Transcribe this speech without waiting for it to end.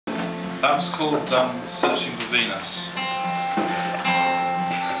That was called Searching for Venus.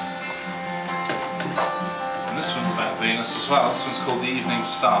 And this one's about Venus as well. This one's called The Evening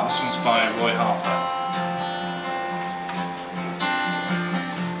Star. This one's by Roy Harper.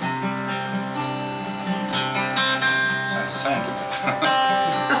 Sounds the same, doesn't it?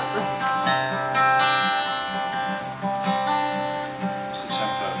 What's the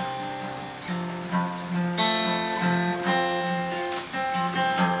tempo?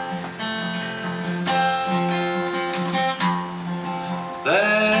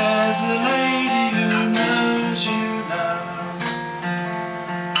 There's a lady who knows you now.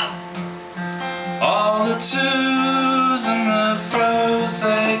 All the to's and the fro's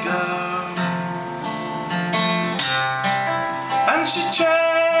they go, and she's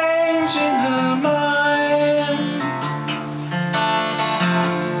changing her mind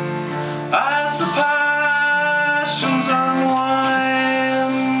as the passions unwind.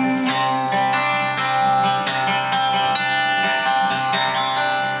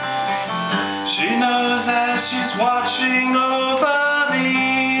 She knows as she's watching over the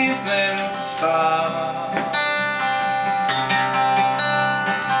evening star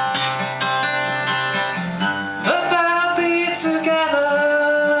that they'll be together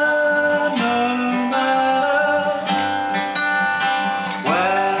no matter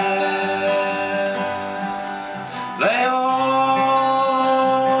where they all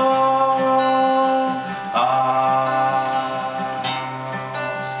are.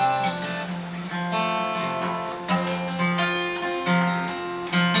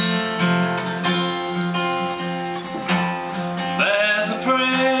 There's a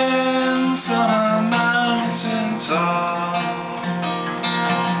prince on a mountain top,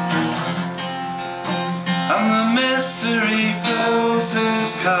 and the mystery fills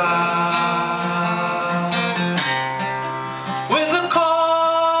his car with the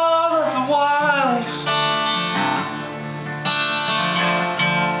call of the wild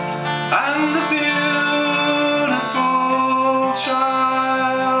and the beautiful child.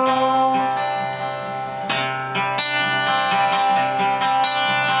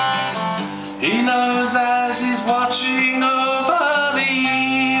 He knows as he's watching over